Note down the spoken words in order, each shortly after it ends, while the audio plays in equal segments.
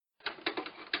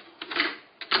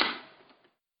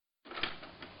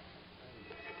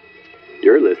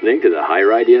You're listening to the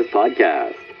Higher Ideas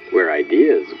Podcast, where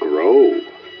ideas grow.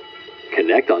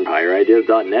 Connect on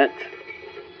higherideas.net.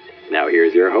 Now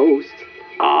here's your host,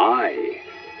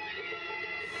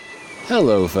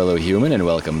 Hello, fellow human, and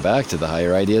welcome back to the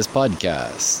Higher Ideas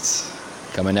Podcast.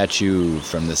 Coming at you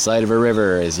from the side of a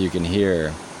river, as you can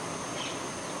hear.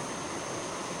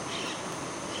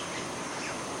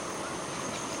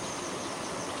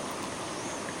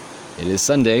 It is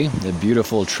Sunday, a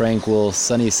beautiful, tranquil,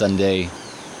 sunny Sunday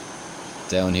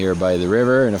down here by the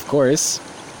river, and of course,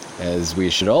 as we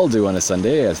should all do on a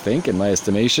Sunday, I think, in my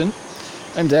estimation,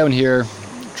 I'm down here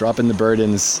dropping the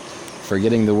burdens,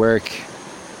 forgetting the work,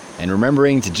 and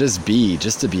remembering to just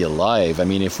to be alive. I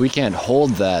mean, if we can't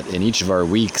hold that in each of our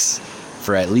weeks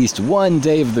for at least one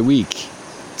day of the week,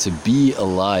 to be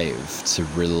alive, to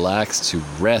relax, to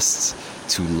rest,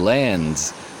 to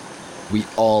land, we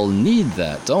all need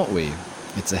that, don't we?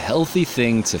 It's a healthy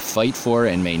thing to fight for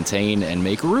and maintain and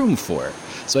make room for.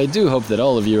 So I do hope that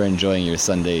all of you are enjoying your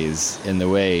Sundays in the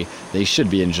way they should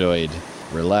be enjoyed,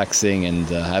 relaxing and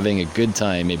having a good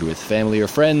time, maybe with family or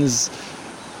friends,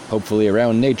 hopefully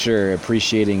around nature,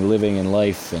 appreciating living and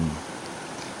life and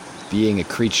being a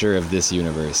creature of this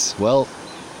universe. Well,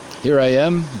 here I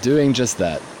am doing just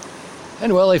that.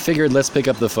 And well, I figured let's pick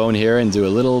up the phone here and do a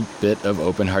little bit of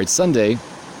OpenHeartSunday.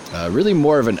 Really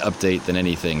more of an update than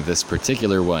anything, this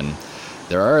particular one.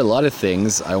 There are a lot of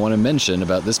things I want to mention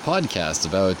about this podcast,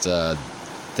 about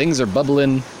things are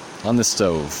bubbling on the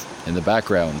stove in the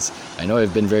backgrounds. I know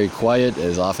I've been very quiet,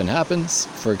 as often happens,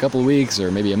 for a couple of weeks or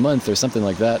maybe a month or something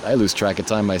like that. I lose track of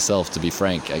time myself, to be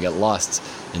frank. I get lost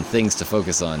in things to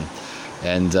focus on.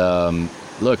 And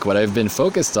look, what I've been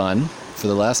focused on for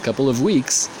the last couple of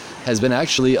weeks has been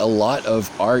actually a lot of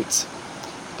art,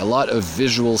 a lot of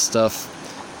visual stuff,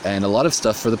 and a lot of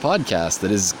stuff for the podcast that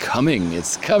is coming.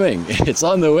 It's coming. It's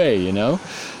on the way, you know?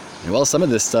 And well, some of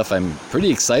this stuff I'm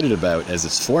pretty excited about as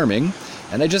it's forming,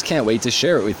 and I just can't wait to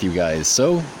share it with you guys.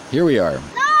 So, here we are.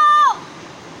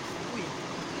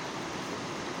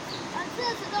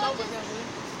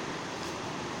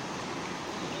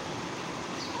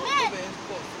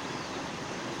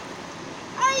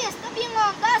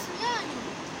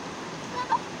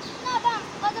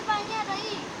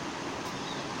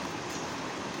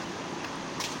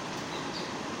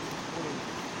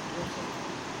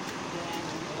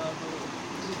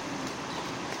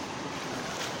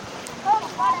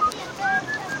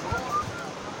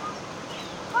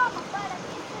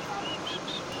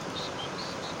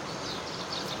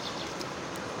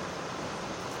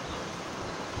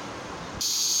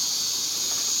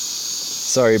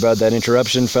 Sorry about that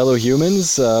interruption, fellow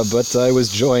humans, but I was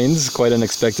joined, quite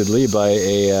unexpectedly, by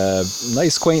a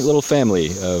nice, quaint little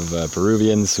family of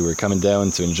Peruvians who were coming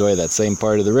down to enjoy that same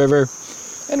part of the river.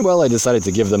 And, well, I decided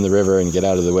to give them the river and get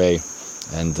out of the way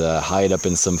and hide up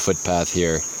in some footpath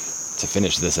here to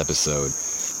finish this episode.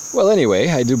 Well, anyway,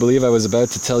 I do believe I was about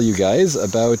to tell you guys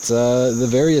about the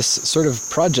various sort of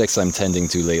projects I'm tending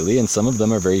to lately, and some of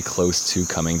them are very close to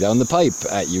coming down the pipe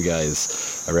at you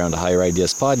guys around a Higher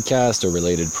Ideas podcast or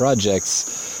related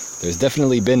projects. There's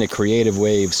definitely been a creative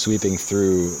wave sweeping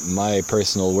through my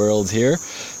personal world here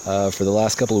for the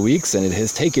last couple of weeks, and it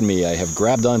has taken me. I have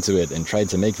grabbed onto it and tried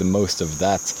to make the most of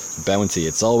that bounty.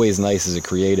 It's always nice as a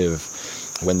creative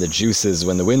when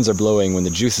the winds are blowing, when the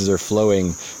juices are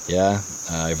flowing.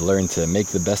 I've learned to make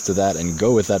the best of that and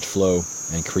go with that flow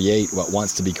and create what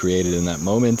wants to be created in that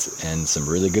moment, and some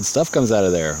really good stuff comes out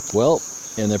of there. Well,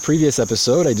 in the previous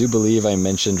episode, I do believe I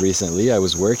mentioned recently I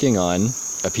was working on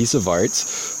a piece of art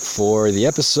for the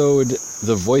episode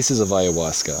The Voices of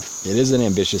Ayahuasca. It is an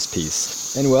ambitious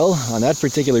piece. And well, on that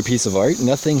particular piece of art,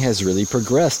 nothing has really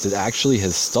progressed. It actually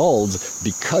has stalled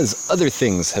because other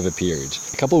things have appeared.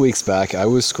 A couple weeks back, I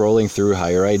was scrolling through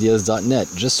higherideas.net,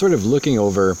 just sort of looking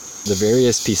over the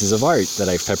various pieces of art that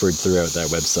I've peppered throughout that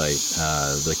website.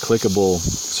 The clickable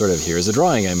sort of, here's a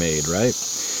drawing I made, right?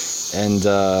 And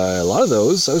a lot of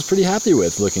those I was pretty happy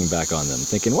with, looking back on them,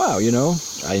 thinking, wow,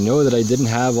 I know that I didn't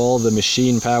have all the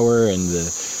machine power and the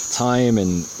time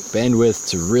and bandwidth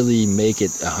to really make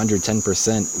it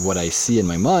 110% what I see in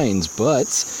my mind, but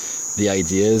the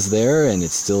idea is there and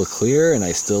it's still clear and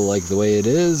I still like the way it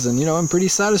is, and I'm pretty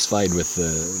satisfied with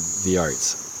the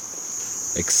art.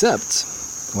 Except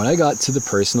when I got to the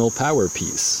personal power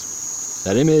piece,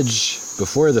 that image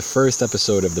before the first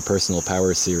episode of the Personal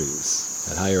Power series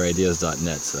at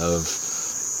higherideas.net of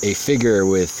a figure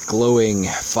with glowing,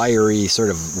 fiery sort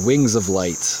of wings of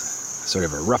light sort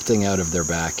of erupting out of their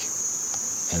back,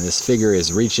 and this figure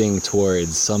is reaching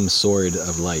towards some sword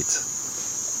of light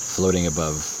floating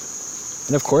above.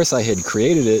 And of course, I had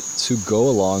created it to go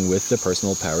along with the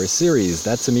Personal Power series.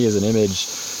 That to me is an image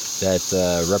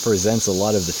that represents a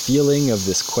lot of the feeling of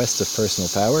this quest of personal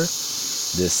power,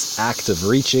 this act of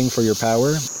reaching for your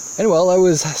power. And well, I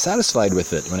was satisfied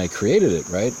with it when I created it,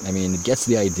 right? I mean, it gets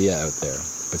the idea out there.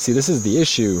 But see, this is the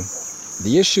issue.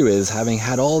 The issue is, having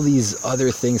had all these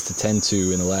other things to tend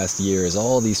to in the last years,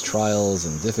 all these trials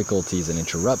and difficulties and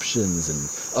interruptions and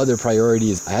other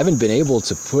priorities, I haven't been able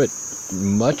to put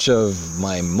much of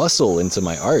my muscle into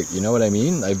my art, you know what I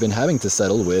mean? I've been having to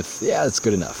settle with, yeah, it's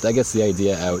good enough. That gets the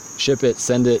idea out. Ship it,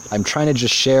 send it. I'm trying to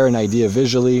just share an idea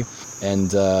visually,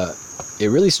 and it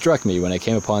really struck me when I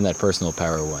came upon that Personal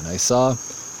Power one. I saw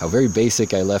how very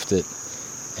basic I left it,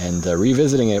 and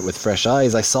revisiting it with fresh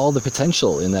eyes, I saw the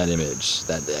potential in that image,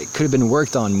 that it could have been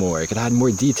worked on more. It could have had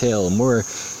more detail, more,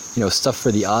 stuff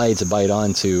for the eye to bite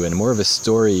onto, and more of a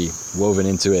story woven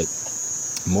into it,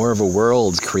 more of a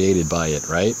world created by it,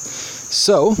 right?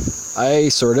 So I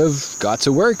sort of got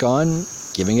to work on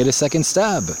giving it a second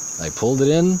stab. I pulled it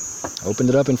in, opened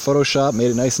it up in Photoshop,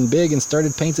 made it nice and big, and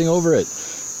started painting over it.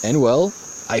 And well,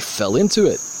 I fell into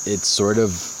it. It's sort of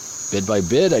bit by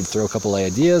bit, I'd throw a couple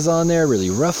ideas on there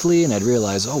really roughly, and I'd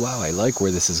realize, oh wow, I like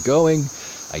where this is going.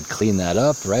 I'd clean that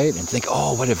up, right? And think,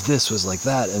 oh, what if this was like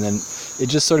that? And then it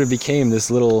just sort of became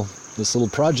this little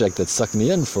project that sucked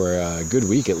me in for a good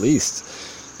week at least.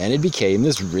 And it became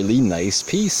this really nice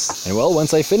piece. And well,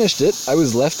 once I finished it, I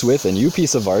was left with a new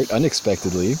piece of art,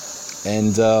 unexpectedly,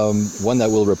 and one that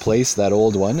will replace that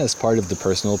old one as part of the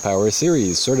Personal Power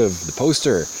series. Sort of the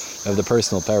poster of the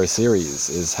Personal Power series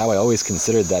is how I always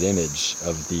considered that image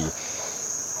of the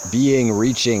being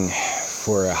reaching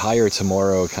for a higher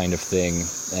tomorrow kind of thing,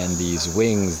 and these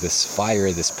wings, this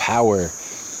fire, this power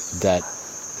that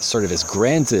sort of is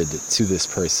granted to this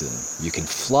person. You can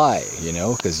fly,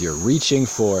 because you're reaching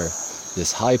for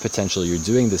this high potential. You're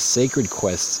doing this sacred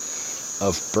quest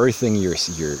of birthing your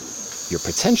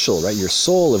potential, right? Your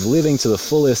soul, of living to the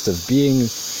fullest, of being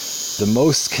the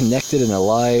most connected and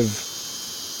alive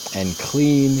and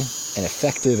clean and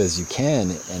effective as you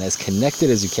can, and as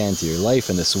connected as you can to your life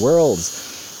and this world.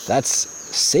 That's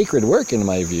sacred work in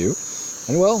my view.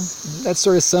 And well, that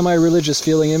sort of semi-religious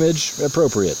feeling image,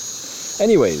 appropriate.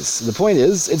 Anyways, the point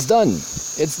is, it's done.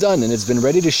 It's done, and it's been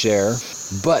ready to share.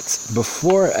 But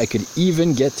before I could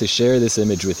even get to share this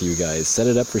image with you guys, set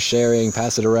it up for sharing,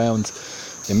 pass it around,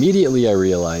 immediately I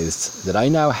realized that I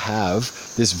now have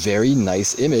this very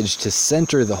nice image to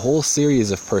center the whole series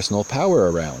of Personal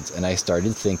Power around. And I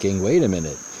started thinking, wait a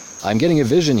minute, I'm getting a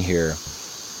vision here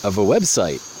of a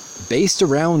website based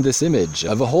around this image,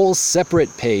 of a whole separate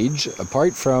page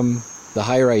apart from the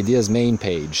Higher Ideas main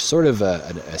page, sort of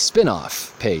a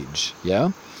spin-off page,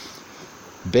 yeah?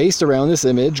 Based around this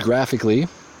image graphically,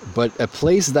 but a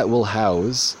place that will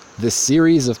house this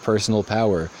series of Personal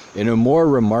Power in a more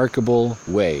remarkable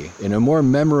way, in a more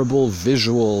memorable,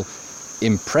 visual,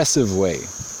 impressive way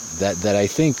that I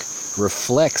think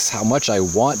reflects how much I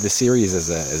want the series as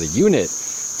a unit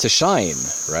to shine,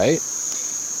 right?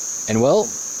 And well,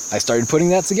 I started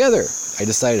putting that together. I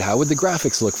decided, how would the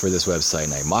graphics look for this website?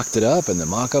 And I mocked it up, and the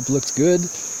mock-up looked good.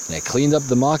 And I cleaned up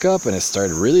the mock-up, and it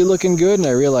started really looking good. And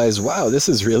I realized, wow, this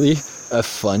is really a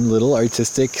fun little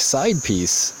artistic side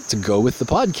piece to go with the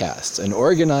podcast. An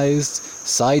organized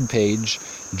side page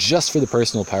just for the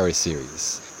Personal Power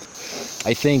series.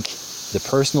 I think the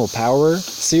Personal Power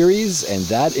series and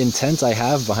that intent I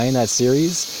have behind that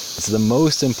series, it's the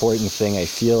most important thing I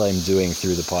feel I'm doing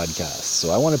through the podcast.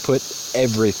 So I want to put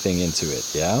everything into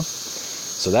it, yeah?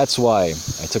 So that's why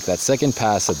I took that second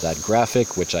pass at that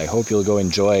graphic, which I hope you'll go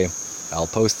enjoy. I'll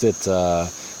post it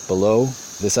below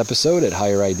this episode at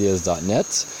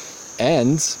higherideas.net.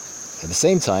 And at the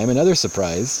same time, another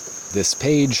surprise, this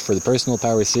page for the Personal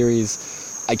Power series,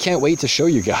 I can't wait to show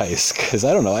you guys, because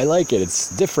I don't know, I like it. It's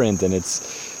different, and it's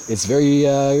very,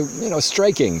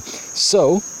 striking.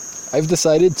 So I've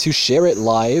decided to share it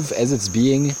live as it's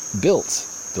being built.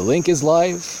 The link is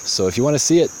live, so if you want to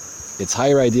see it, it's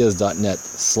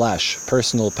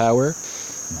higherideas.net/personalpower.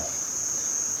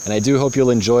 And I do hope you'll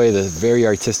enjoy the very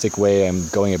artistic way I'm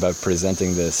going about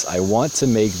presenting this. I want to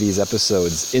make these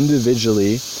episodes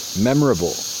individually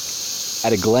memorable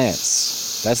at a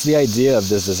glance. That's the idea of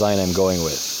this design I'm going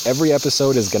with. Every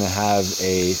episode is going to have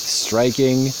a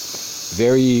striking,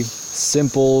 very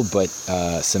simple but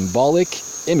symbolic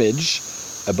image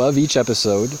above each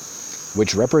episode,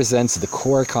 which represents the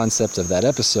core concept of that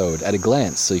episode at a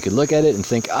glance. So you could look at it and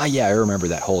think, yeah, I remember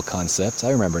that whole concept.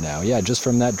 I remember now. Yeah, just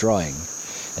from that drawing.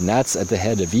 And that's at the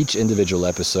head of each individual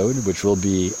episode, which will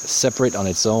be separate on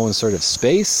its own sort of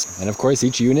space. And of course,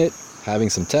 each unit having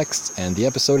some text, and the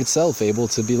episode itself able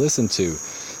to be listened to.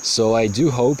 So I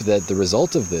do hope that the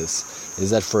result of this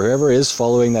is that for whoever is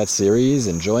following that series,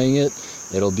 enjoying it,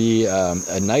 it'll be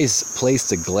a nice place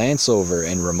to glance over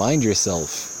and remind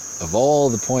yourself of all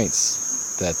the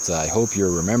points that I hope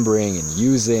you're remembering and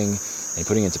using and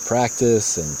putting into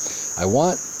practice. And I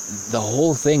want the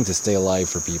whole thing to stay alive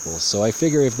for people. So I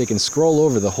figure if they can scroll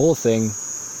over the whole thing,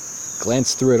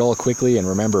 glance through it all quickly and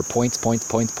remember points.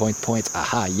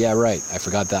 Aha, yeah, right. I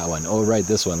forgot that one. Oh, right,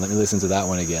 this one. Let me listen to that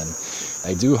one again.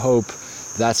 I do hope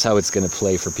that's how it's going to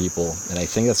play for people. And I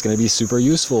think that's going to be super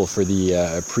useful for the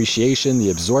appreciation,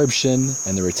 the absorption,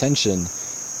 and the retention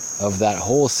of that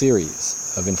whole series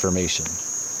of information.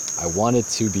 I want it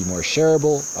to be more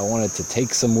shareable. I want it to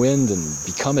take some wind and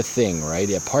become a thing, right?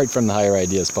 Apart from the Higher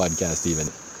Ideas podcast even.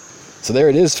 So there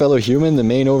it is, fellow human, the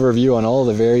main overview on all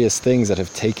the various things that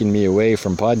have taken me away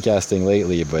from podcasting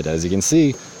lately. But as you can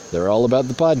see, they're all about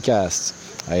the podcast.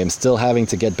 I am still having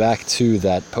to get back to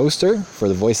that poster for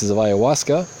the Voices of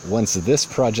Ayahuasca once this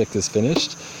project is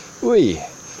finished. Whee!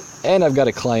 And I've got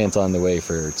a client on the way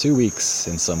for 2 weeks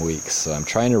in some weeks. So I'm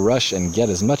trying to rush and get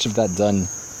as much of that done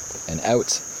and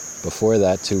out before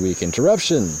that 2-week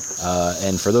interruption.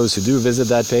 And for those who do visit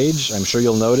that page, I'm sure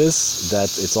you'll notice that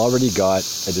it's already got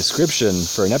a description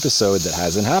for an episode that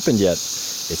hasn't happened yet.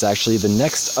 It's actually the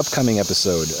next upcoming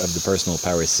episode of the Personal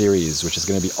Power series, which is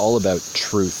going to be all about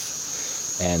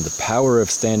truth and the power of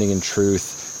standing in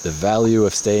truth, the value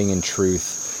of staying in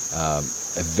truth.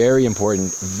 A very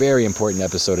important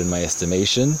episode in my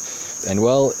estimation. And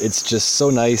well, it's just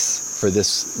so nice for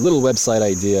this little website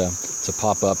idea to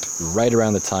pop up right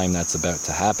around the time that's about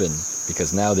to happen,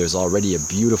 because now there's already a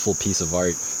beautiful piece of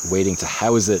art waiting to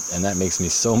house it, and that makes me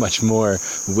so much more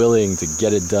willing to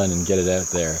get it done and get it out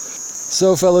there.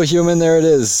 So, fellow human, there it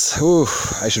is. Ooh,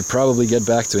 I should probably get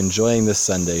back to enjoying this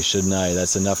Sunday, shouldn't I?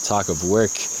 That's enough talk of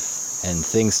work and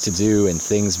things to do and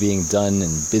things being done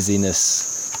and busyness.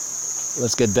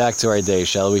 Let's get back to our day,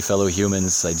 shall we, fellow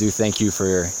humans? I do thank you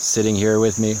for sitting here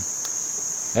with me.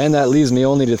 And that leaves me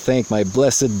only to thank my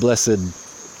blessed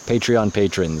Patreon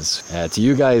patrons. To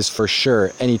you guys, for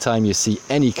sure, anytime you see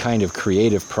any kind of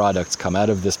creative product come out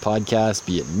of this podcast,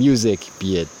 be it music,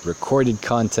 be it recorded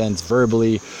content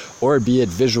verbally, or be it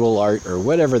visual art, or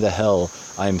whatever the hell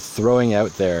I'm throwing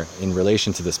out there in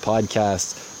relation to this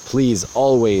podcast, please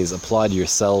always applaud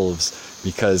yourselves,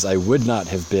 because I would not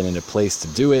have been in a place to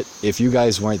do it if you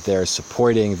guys weren't there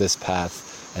supporting this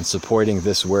path and supporting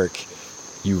this work.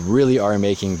 You really are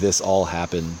making this all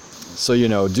happen. So,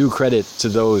 do credit to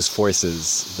those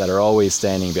forces that are always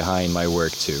standing behind my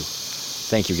work too.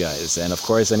 Thank you guys. And of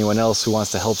course, anyone else who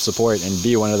wants to help support and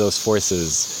be one of those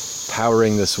forces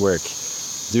powering this work,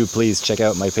 do please check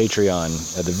out my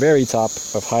Patreon at the very top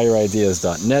of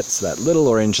higherideas.net, that little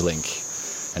orange link.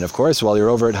 And of course, while you're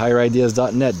over at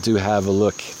higherideas.net, do have a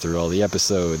look through all the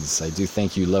episodes. I do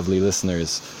thank you, lovely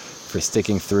listeners, for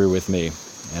sticking through with me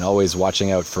and always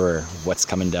watching out for what's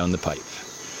coming down the pipe.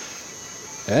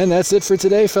 And that's it for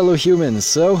today, fellow humans.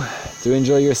 So, do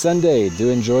enjoy your Sunday, do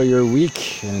enjoy your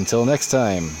week, and until next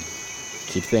time,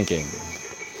 keep thinking.